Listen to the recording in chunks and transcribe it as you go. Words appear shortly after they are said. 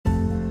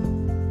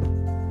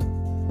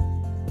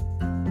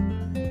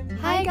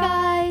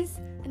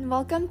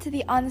welcome to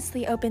the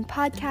Honestly Open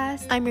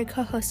podcast. I'm your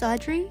co-host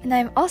Audrey. And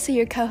I'm also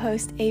your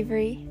co-host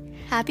Avery.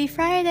 Happy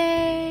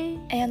Friday!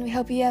 And we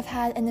hope you have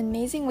had an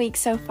amazing week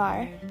so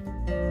far.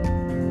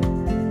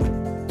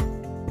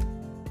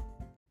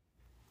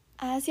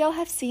 As y'all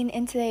have seen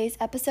in today's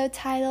episode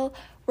title,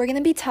 we're going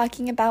to be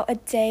talking about a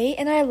day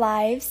in our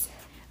lives.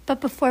 But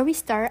before we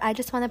start, I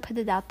just want to put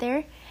it out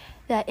there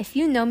that if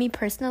you know me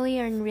personally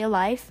or in real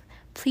life,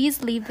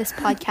 please leave this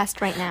podcast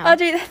right now.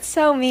 Audrey, that's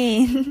so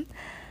mean.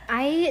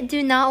 I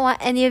do not want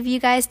any of you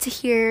guys to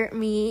hear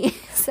me,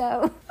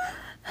 so...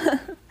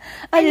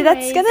 Audrey,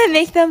 that's going to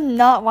make them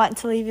not want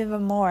to leave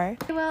even more.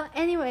 Well,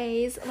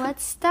 anyways,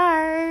 let's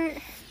start.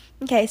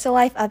 Okay, so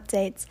life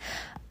updates.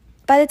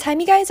 By the time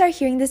you guys are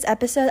hearing this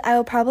episode, I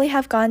will probably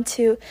have gone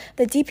to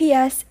the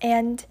DPS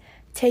and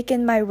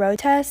taken my road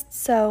test,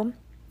 so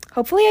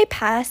hopefully I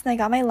passed and I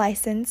got my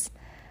license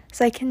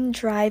so I can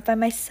drive by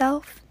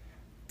myself.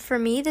 For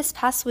me, this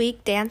past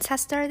week, dance has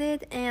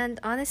started,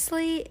 and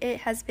honestly, it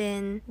has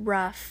been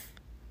rough.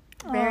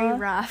 Very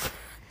rough.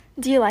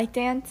 Do you like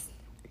dance?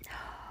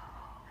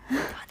 No,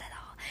 not at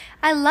all.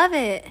 I love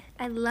it.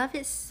 I love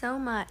it so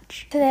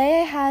much.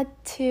 Today I had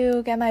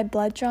to get my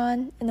blood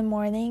drawn in the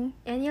morning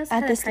and you also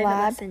at had this a private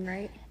lab. Lesson,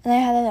 right? And I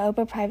had an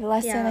OPA private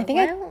lesson. Yeah, I think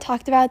I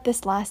talked about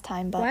this last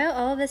time, but while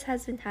all of this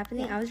has been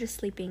happening, I was just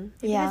sleeping.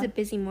 It was a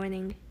busy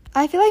morning.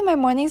 I feel like my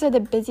mornings are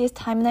the busiest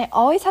time, and I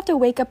always have to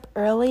wake up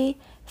early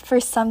for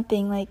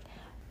something. Like,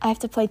 I have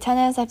to play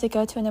tennis, I have to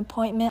go to an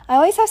appointment. I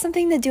always have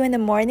something to do in the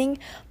morning,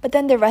 but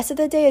then the rest of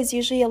the day is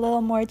usually a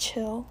little more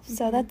chill,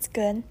 so that's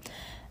good.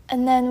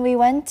 And then we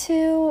went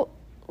to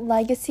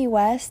Legacy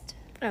West.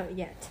 Oh,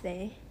 yeah,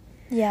 today.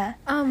 Yeah.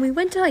 We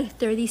went to like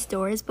 30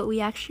 stores, but we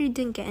actually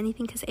didn't get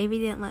anything because Avery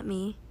didn't let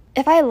me.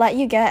 If I let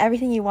you get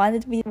everything you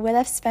wanted, we would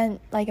have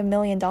spent like $1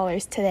 million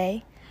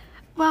today.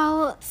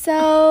 Well,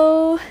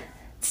 so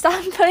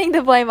stop putting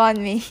the blame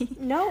on me.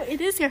 No,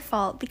 it is your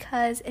fault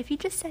because if you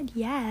just said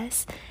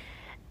yes...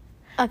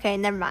 Okay,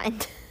 never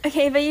mind.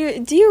 Okay, but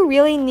do you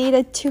really need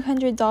a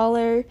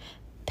 $200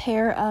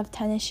 pair of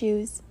tennis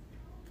shoes?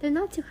 They're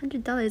not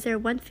 $200, they're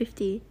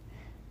 $150.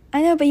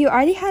 I know, but you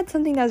already had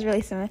something that was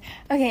really similar.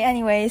 Okay,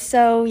 anyway,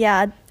 so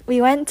yeah, we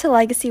went to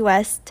Legacy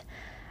West.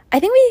 I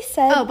think we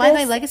said by the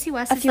way, Legacy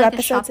West is like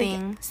a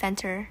shopping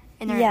center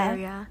in our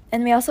area.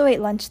 And we also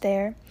ate lunch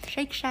there.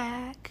 Shake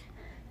Shack.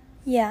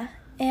 Yeah,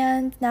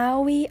 and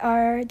now we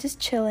are just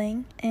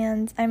chilling,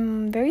 and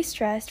I'm very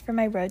stressed for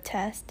my road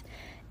test.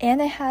 And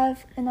I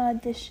have an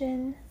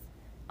audition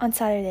on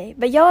Saturday.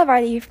 But y'all have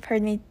already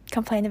heard me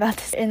complain about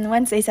this in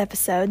Wednesday's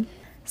episode.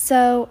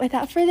 So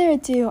without further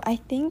ado, I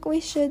think we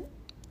should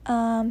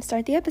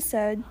start the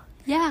episode.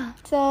 Yeah.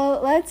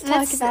 So let's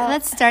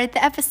start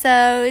the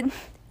episode.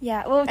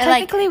 Yeah, well,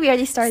 technically we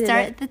already started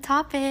Start the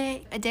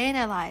topic. A day in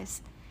our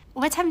lives.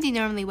 What time do you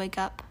normally wake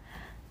up?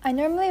 I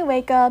normally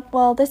wake up,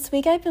 well, this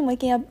week I've been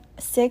waking up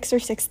 6 or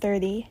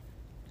 6:30.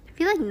 I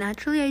feel like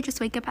naturally I just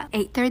wake up at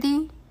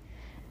 8:30.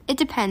 It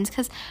depends,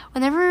 because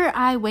whenever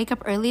I wake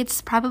up early,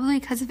 it's probably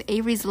because of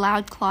Avery's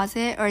loud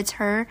closet, or it's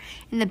her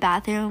in the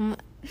bathroom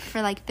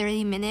for like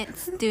 30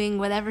 minutes doing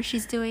whatever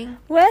she's doing.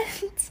 What?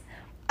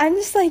 I'm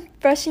just like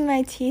brushing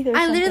my teeth or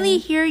something. I literally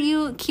hear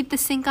you keep the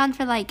sink on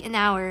for like an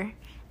hour.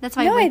 That's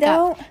why I wake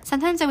up.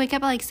 Sometimes I wake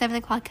up at like 7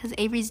 o'clock because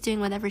Avery's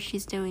doing whatever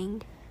she's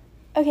doing.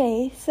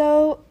 Okay,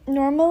 so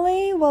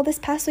normally, well, this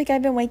past week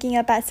I've been waking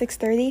up at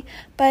 6:30,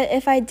 but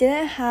if I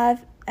didn't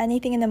have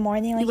anything in the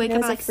morning, like if it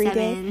was a free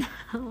day,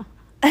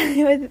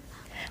 I would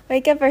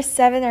wake up for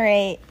 7 or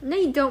 8. No,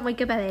 you don't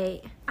wake up at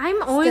 8.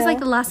 I'm always like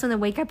the last one to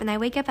wake up, and I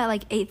wake up at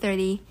like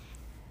 8:30.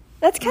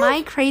 That's kind of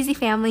my crazy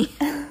family.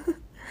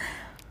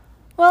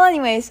 Well,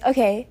 anyways,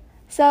 okay.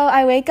 So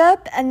I wake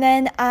up and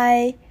then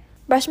I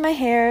brush my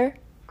hair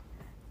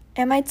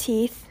and my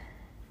teeth.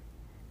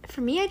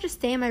 For me, I just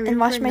stay in my room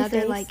for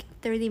another like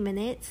 30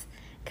 minutes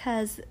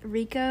because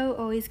Rico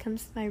always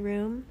comes to my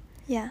room.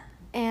 Yeah.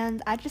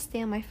 And I just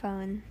stay on my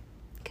phone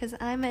because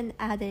I'm an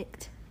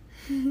addict.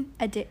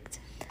 Addict.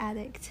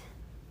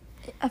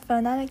 A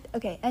phone addict?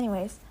 Okay,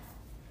 anyways.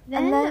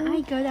 Then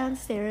I go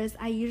downstairs.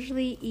 I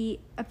usually eat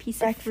a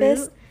piece of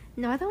fruit.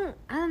 No, I don't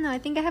know. I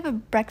think I have a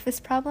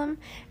breakfast problem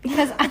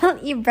because I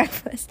don't eat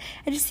breakfast.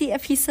 I just eat a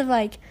piece of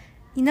like,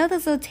 you know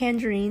those little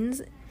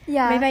tangerines?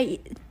 Yeah.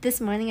 Maybe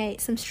this morning I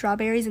ate some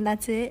strawberries and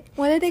that's it.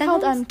 What are they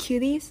called?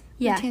 Cuties?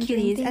 Yeah,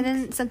 cuties. And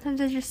then sometimes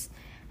I just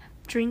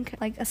drink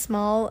like a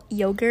small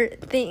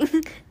yogurt thing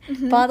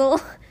bottle.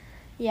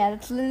 Yeah,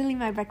 that's literally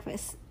my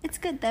breakfast. It's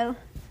good though.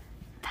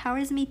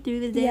 Powers me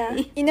through the day.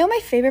 Yeah. You know my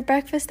favorite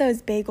breakfast though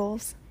is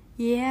bagels.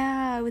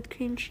 Yeah, with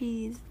cream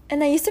cheese.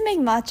 And I used to make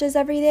matchas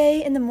every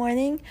day in the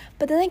morning,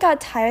 but then I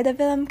got tired of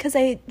them because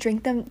I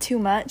drink them too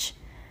much.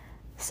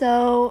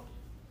 So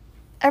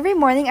every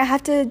morning I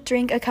have to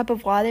drink a cup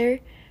of water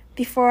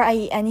before I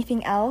eat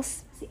anything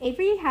else. See,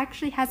 Avery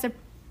actually has a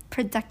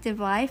productive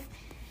life.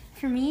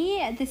 For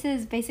me, this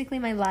is basically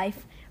my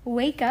life.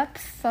 Wake up,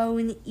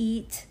 phone,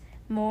 eat,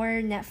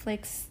 more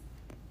Netflix,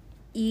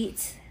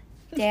 eat,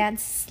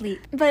 dance,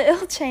 sleep. But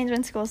it'll change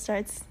when school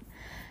starts.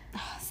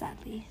 Oh,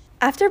 sadly.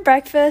 After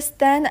breakfast,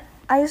 then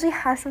I usually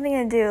have something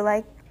to do,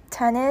 like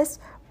tennis,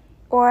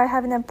 or I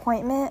have an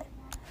appointment.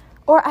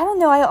 Or I don't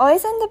know, I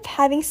always end up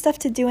having stuff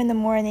to do in the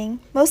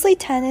morning. Mostly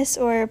tennis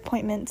or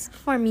appointments.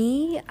 For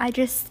me, I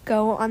just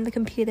go on the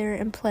computer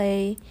and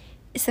play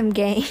some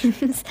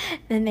games,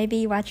 then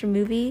maybe watch a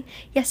movie.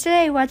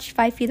 Yesterday I watched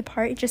 5 Feet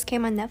Apart. It just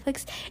came on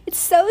Netflix. It's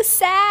so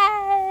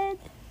sad.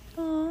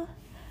 Aww.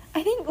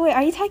 Wait,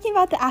 are you talking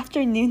about the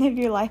afternoon of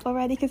your life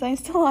already? Because I'm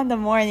still on the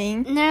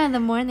morning. No, the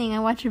morning. I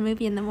watch a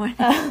movie in the morning.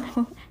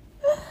 Oh.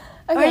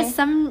 Okay.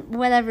 Or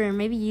whatever,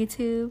 maybe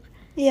YouTube.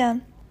 Yeah.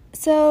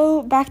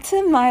 So back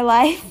to my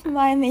life,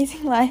 my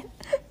amazing life.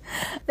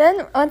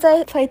 Then once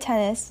I play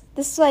tennis,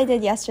 this is what I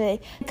did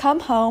yesterday. I come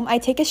home, I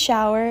take a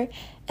shower,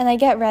 and I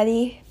get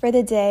ready for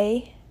the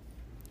day.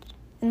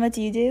 And what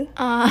do you do?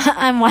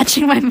 I'm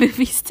watching my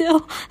movie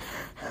still.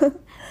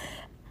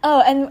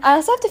 Oh, and I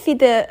also have to feed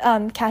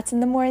the cats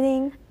in the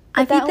morning.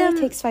 But that only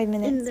takes 5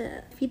 minutes.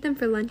 Feed them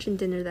for lunch and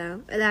dinner,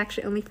 though. It's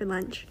actually only for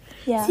lunch.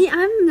 Yeah. See,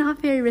 I'm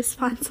not very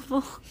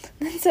responsible.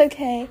 That's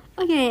okay.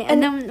 Okay,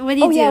 and then what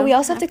do you do? Oh, yeah, we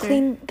also have to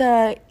clean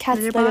the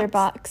cat's litter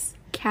box.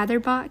 Cather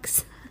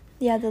box?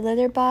 Yeah, the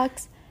litter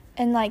box.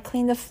 And, like,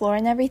 clean the floor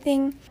and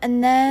everything.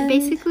 And then...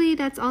 Basically,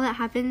 that's all that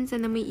happens,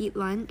 and then we eat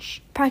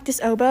lunch. Practice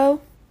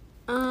oboe.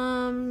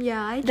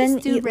 Yeah, I then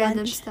just do eat random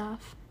lunch.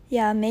 stuff.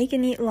 Yeah, make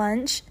and eat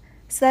lunch.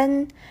 So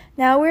then,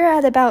 now we're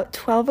at about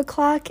 12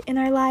 o'clock in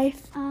our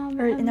life,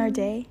 or in our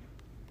day.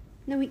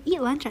 No, we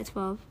eat lunch at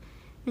 12.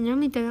 We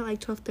normally done at like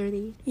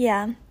 12:30.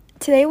 Yeah.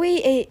 Today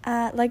we ate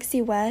at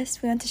Legacy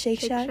West. We went to Shake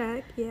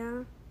Shack.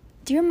 Yeah.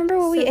 Do you remember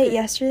what we ate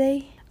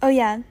yesterday? Oh,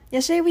 yeah.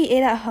 Yesterday we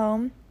ate at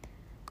home.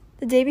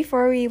 The day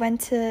before we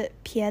went to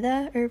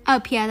Pieta.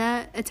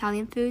 Pieta,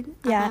 Italian food.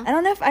 Yeah, I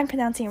don't know if I'm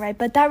pronouncing it right,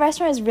 but that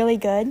restaurant is really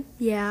good.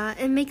 Yeah,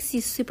 it makes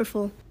you super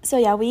full. So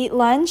yeah, we eat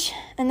lunch,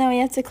 and then we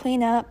have to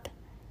clean up,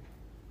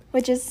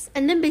 which is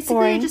And then basically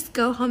boring. I just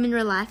go home and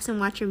relax and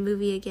watch a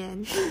movie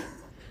again.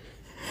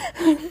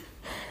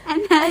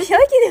 And then, I feel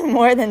like you do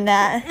more than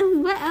that.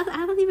 and what else?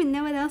 I don't even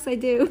know what else I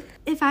do.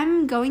 If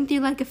I'm going through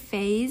like a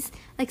phase,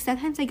 like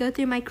sometimes I go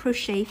through my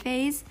crochet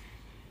phase,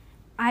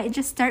 I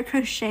just start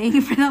crocheting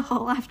for the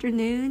whole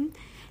afternoon.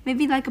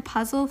 Maybe like a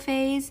puzzle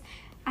phase.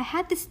 I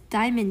had this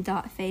diamond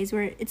dot phase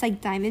where it's like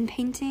diamond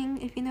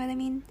painting, if you know what I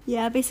mean.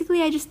 Yeah,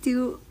 basically I just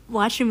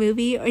watch a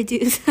movie or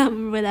do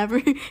some whatever.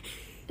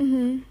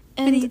 Mm-hmm.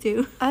 What do you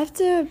do? I have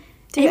to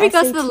do Avery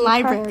goes to SAT the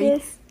library.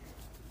 practice,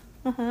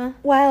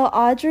 while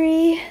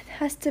Audrey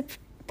has to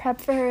prep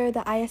for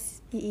the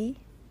ISEE.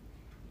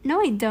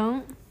 No, I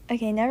don't.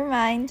 Okay, never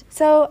mind.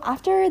 So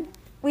after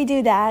we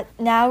do that,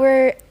 now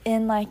we're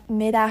in like 3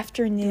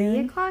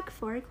 mid-afternoon. o'clock,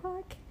 4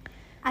 o'clock.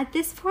 At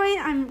this point,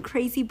 I'm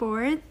crazy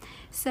bored,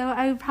 so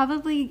I would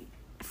probably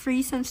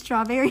freeze some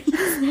strawberries.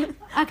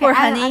 Okay, Or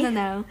honey. I don't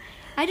know.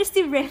 I just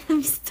do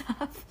random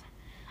stuff.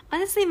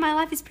 Honestly, my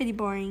life is pretty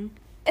boring.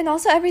 And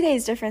also every day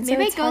is different. Maybe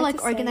so I it's go hard like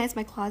to say. organize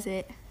my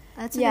closet.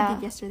 That's what I Yeah.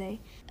 did yesterday.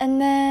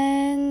 And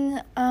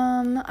then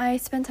I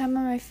spend time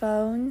on my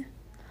phone,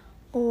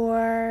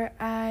 or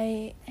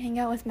I hang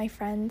out with my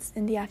friends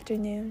in the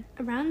afternoon.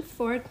 Around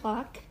 4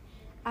 o'clock,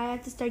 I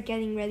have to start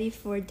getting ready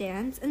for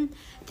dance. And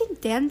I think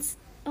dance,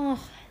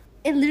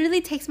 it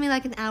literally takes me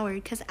like an hour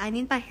because I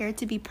need my hair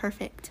to be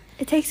perfect.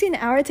 It takes you an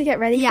hour to get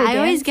ready for Yeah, dance? I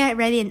always get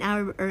ready an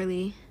hour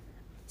early.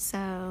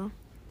 So,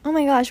 Oh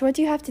my gosh, what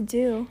do you have to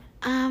do?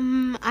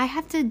 I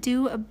have to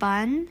do a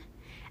bun.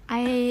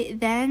 I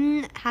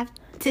then have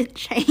to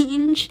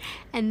change,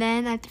 and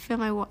then I have to fill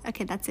my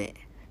okay, that's it.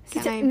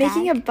 Get my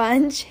Making bag. a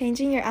bun,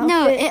 changing your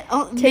outfit.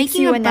 No, takes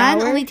making you a an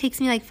bun hour? only takes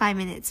me like 5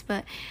 minutes,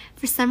 but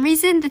for some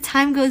reason the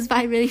time goes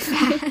by really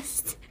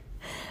fast.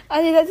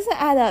 I mean, that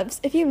doesn't add up.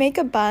 If you make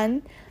a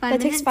bun, 5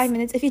 that takes minutes? 5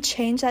 minutes. If you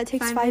change, that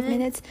takes 5 5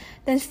 minutes? minutes.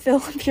 Then fill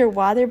up your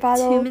water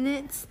bottle. 2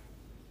 minutes.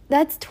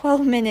 That's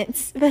 12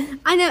 minutes. But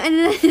I know, and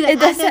then it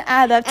doesn't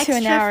add up to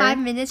an hour. Extra 5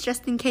 minutes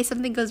just in case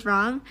something goes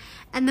wrong,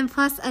 and then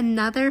plus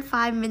another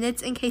 5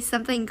 minutes in case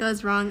something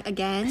goes wrong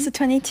again. So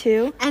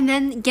 22, And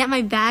then get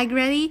my bag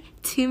ready,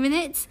 2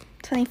 minutes.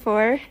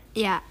 24.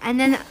 Yeah, and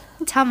then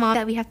tell mom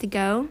that we have to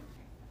go.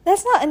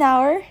 That's not an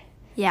hour.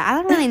 Yeah, I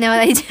don't really know what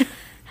I do.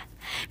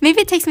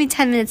 Maybe it takes me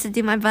 10 minutes to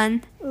do my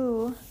bun.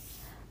 Ooh.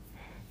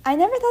 I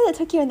never thought it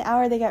took you an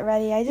hour to get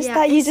ready. I just Yeah,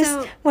 thought you and just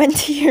so, went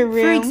to your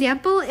room. For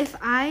example, if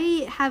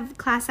I have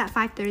class at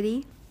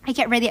 5:30, I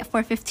get ready at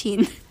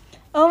 4:15.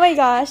 Oh my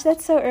gosh,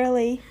 that's so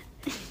early.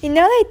 You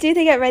know what I do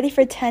to get ready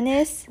for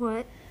tennis?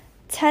 What?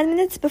 10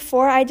 minutes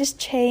before, I just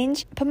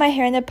change, put my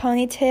hair in a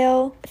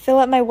ponytail, fill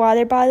up my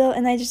water bottle,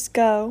 and I just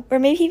go. Or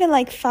maybe even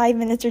like 5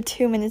 minutes or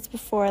 2 minutes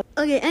before.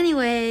 Okay,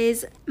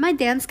 anyways, my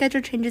dance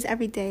schedule changes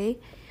every day,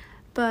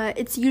 but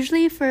it's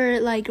usually for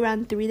like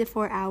around 3 to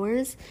 4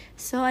 hours.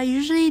 So I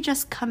usually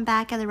just come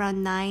back at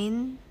around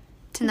 9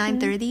 to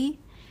 9:30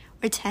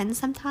 or 10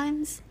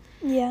 sometimes.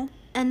 Yeah.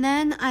 And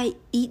then I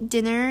eat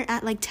dinner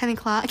at like 10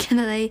 o'clock, and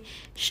then I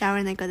shower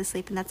and I go to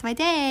sleep, and that's my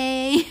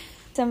day.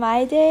 So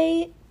my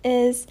day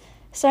is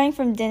starting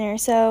from dinner.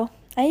 So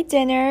I eat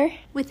dinner,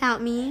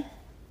 Without me.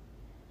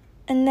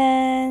 and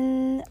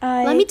then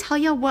I Let me tell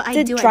you what I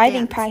did do at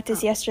driving dance.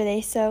 practice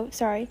yesterday. So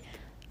sorry.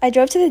 I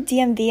drove to the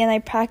DMV and I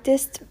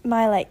practiced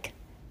my like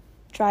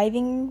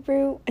driving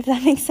route, if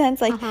that makes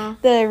sense, like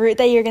the route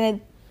that you're gonna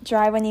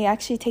drive when you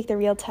actually take the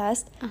real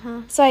test.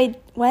 So I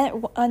went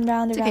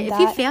around that. If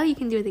you fail, you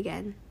can do it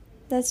again.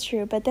 That's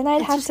true, but then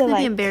I'd have just to gonna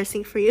like be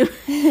embarrassing for you.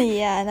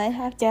 yeah, and I'd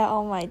have to get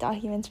all my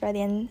documents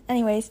ready. And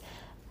anyways,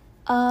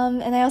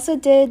 and I also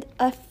did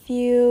a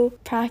few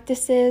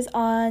practices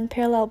on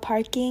parallel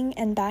parking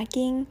and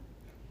backing,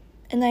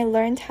 and I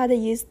learned how to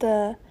use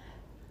the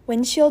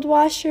windshield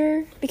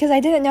washer because I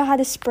didn't know how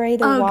to spray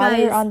the water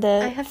guys, on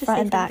the I have to front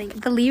say and back. something.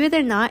 Believe it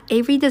or not,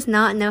 Avery does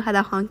not know how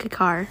to honk a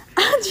car.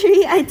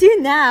 Audrey, I do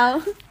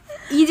now.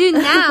 You do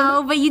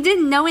now, but you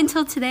didn't know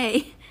until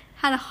today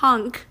how to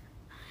honk.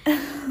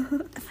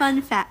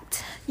 Fun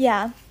fact.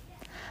 Yeah.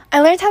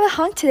 I learned how to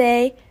honk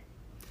today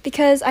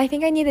because I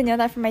think I need to know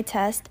that for my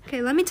test.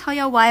 Okay, let me tell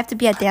y'all why I have to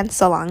be at dance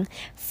so long.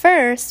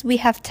 First, we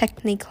have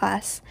technique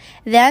class.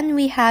 Then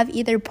we have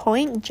either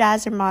point,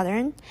 jazz, or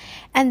modern.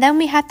 And then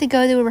we have to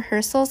go to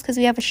rehearsals because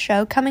we have a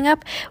show coming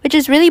up, which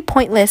is really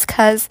pointless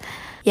because,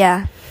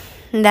 yeah,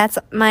 that's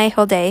my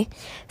whole day.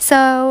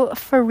 So,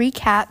 for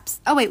recaps...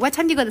 Oh, wait, what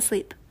time do you go to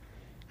sleep?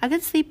 I go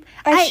to sleep...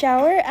 I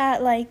shower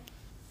at like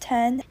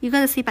 10. You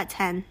go to sleep at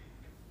 10.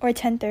 Or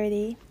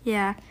 10:30.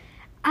 Yeah.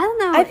 I don't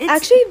know. I've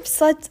actually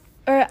slept...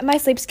 Or my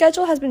sleep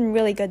schedule has been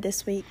really good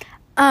this week.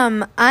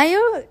 Why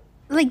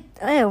did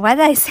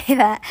I say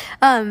that?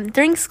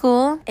 During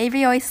school,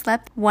 Avery always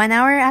slept 1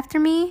 hour after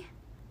me.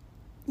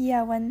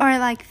 Yeah, when... Or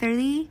like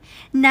 30.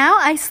 Now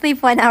I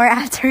sleep 1 hour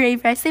after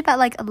Avery. I sleep at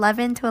like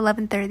 11 to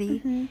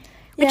 11:30.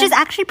 Which is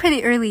actually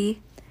pretty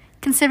early.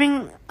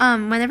 Considering,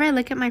 whenever I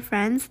look at my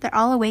friends, they're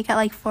all awake at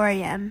like 4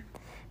 a.m.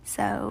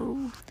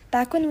 So...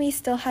 Back when we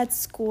still had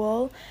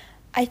school...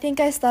 I think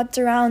I slept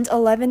around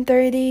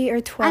 11:30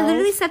 or 12. I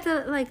literally slept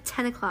at like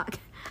 10 o'clock.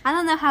 I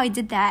don't know how I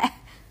did that.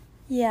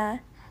 Yeah.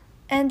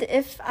 And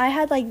if I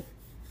had like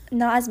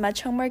not as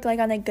much homework, like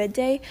on a good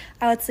day,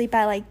 I would sleep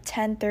at like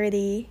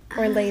 10:30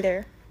 or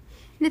later.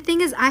 The thing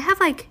is, I have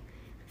like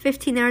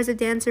 15 hours of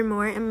dance or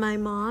more, and my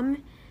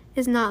mom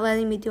is not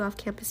letting me do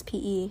off-campus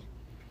PE.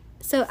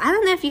 So I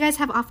don't know if you guys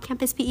have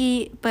off-campus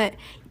PE, but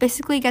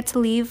basically you get to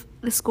leave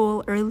the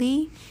school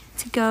early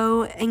to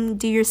go and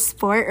do your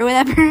sport or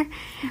whatever.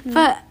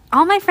 But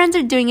all my friends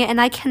are doing it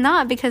and I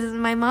cannot because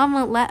my mom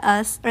won't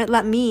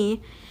let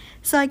me.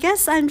 So I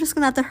guess I'm just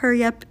gonna have to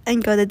hurry up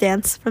and go to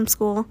dance from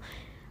school.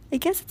 I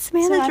guess it's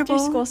manageable. So after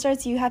school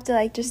starts, you have to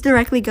like just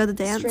directly go to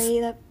dance.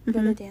 Straight up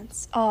go to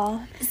dance.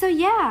 Oh. So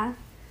yeah.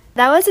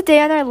 That was a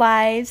day on our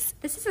lives.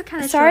 This is a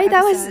kind of Sorry short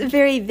that episode. was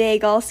very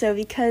vague also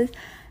because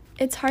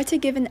it's hard to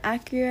give an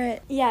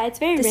accurate it's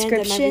very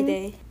description. random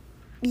every day.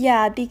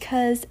 Yeah,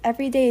 because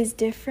every day is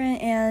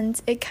different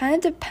and it kind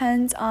of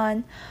depends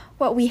on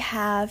what we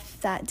have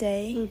that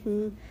day.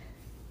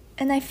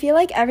 And I feel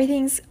like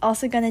everything's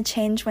also going to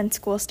change when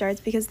school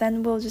starts because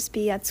then we'll just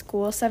be at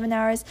school 7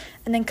 hours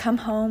and then come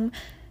home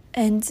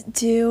and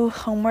do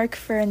homework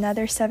for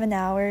another 7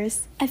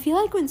 hours. I feel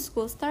like when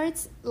school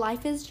starts,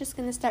 life is just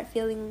going to start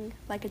feeling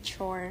like a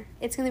chore.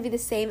 It's going to be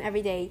the same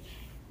every day.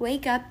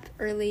 Wake up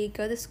early,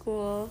 go to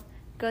school,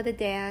 go to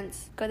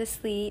dance, go to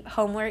sleep,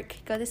 homework,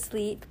 go to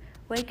sleep,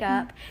 wake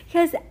up.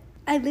 Because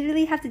I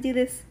literally have to do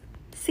this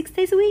 6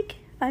 days a week?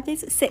 5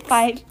 days? 6.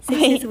 6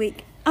 days a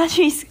week.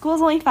 Actually,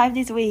 school's only 5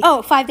 days a week.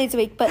 Oh, 5 days a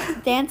week,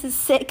 but dance is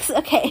 6.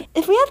 Okay.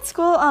 If we had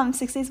school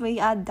 6 days a week,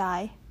 I'd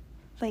die.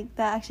 Like,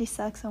 that actually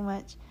sucks so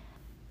much.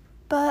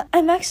 But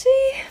I'm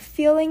actually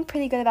feeling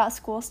pretty good about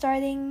school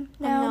starting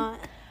now.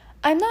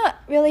 I'm not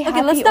really happy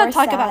or sad. Okay, let's not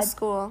talk about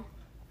school.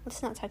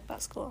 Let's not talk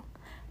about school.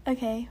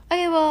 Okay.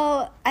 Okay,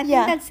 well, I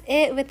think that's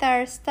it with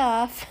our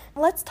stuff.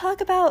 Let's talk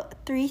about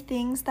 3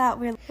 things that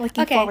we're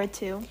looking forward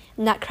to.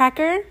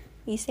 Nutcracker.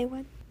 You say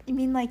what? You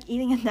mean like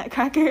eating a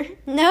nutcracker?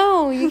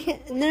 No, you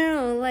can't.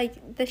 No,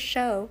 like the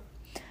show.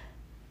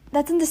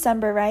 That's in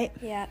December, right?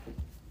 Yeah.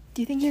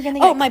 Do you think you're gonna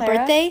get my Clara?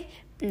 birthday?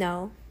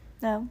 No.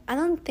 No. I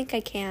don't think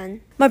I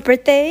can. My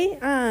birthday,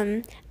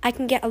 I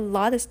can get a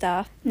lot of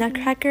stuff.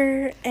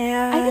 Nutcracker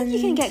and... I think you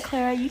can get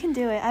Clara. You can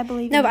do it. I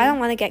believe in you. No, but I don't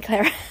want to get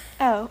Clara.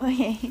 Oh,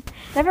 okay.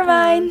 Never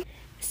mind.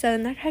 So,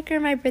 Nutcracker,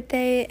 my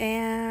birthday,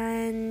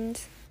 and...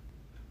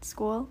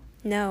 School?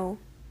 No.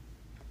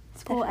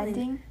 School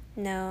ending?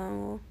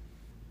 No.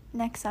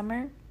 Next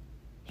summer?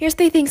 Here's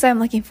 3 things I'm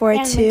looking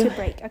forward to. Winter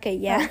break. Okay,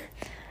 yeah.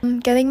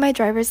 Getting my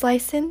driver's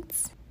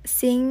license.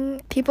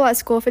 Seeing people at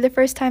school for the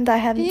first time that I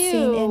haven't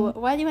seen in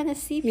why do you want to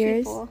see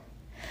years. people?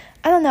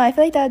 I don't know. I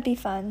feel like that would be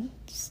fun.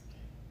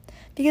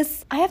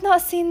 Because I have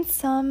not seen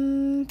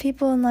some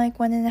people in like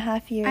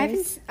 1.5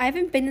 years. I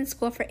haven't been in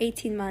school for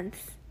 18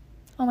 months.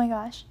 Oh my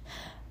gosh.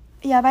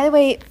 Yeah, by the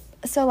way,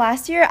 so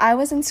last year I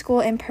was in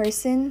school in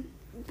person.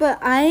 But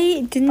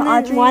I didn't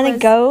want to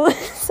go,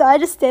 so I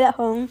just stayed at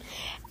home.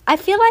 I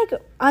feel like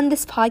on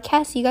this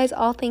podcast, you guys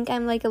all think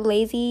I'm like a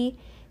lazy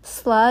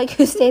slug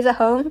who stays at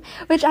home,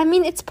 which I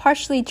mean, it's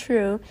partially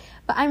true.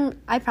 But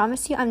I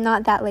promise you, I'm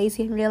not that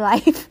lazy in real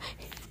life.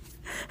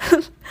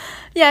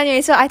 Yeah,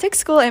 anyway, so I took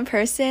school in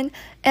person,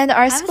 and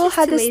our school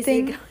had this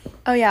thing.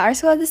 Oh yeah, our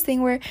school had this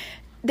thing where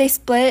they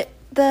split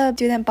the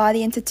student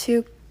body into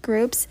 2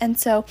 groups, and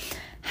so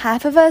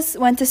half of us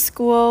went to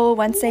school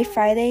Wednesday,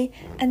 Friday,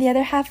 and the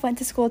other half went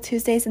to school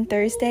Tuesdays and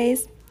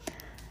Thursdays.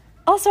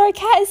 Also, our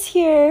cat is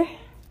here.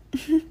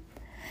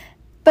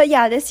 But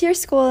yeah, this year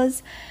school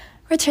is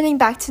returning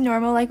back to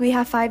normal. Like, we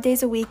have 5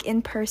 days a week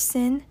in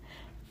person.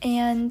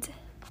 And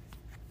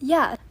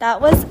yeah,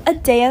 that was a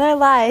day in our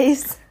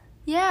lives.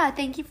 Yeah,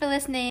 thank you for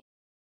listening.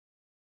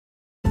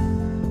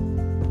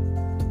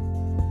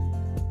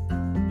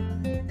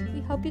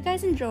 We hope you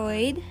guys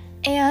enjoyed.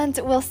 And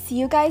we'll see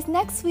you guys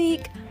next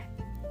week.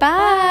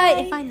 Bye.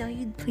 If I know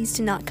you, please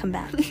do not come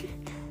back.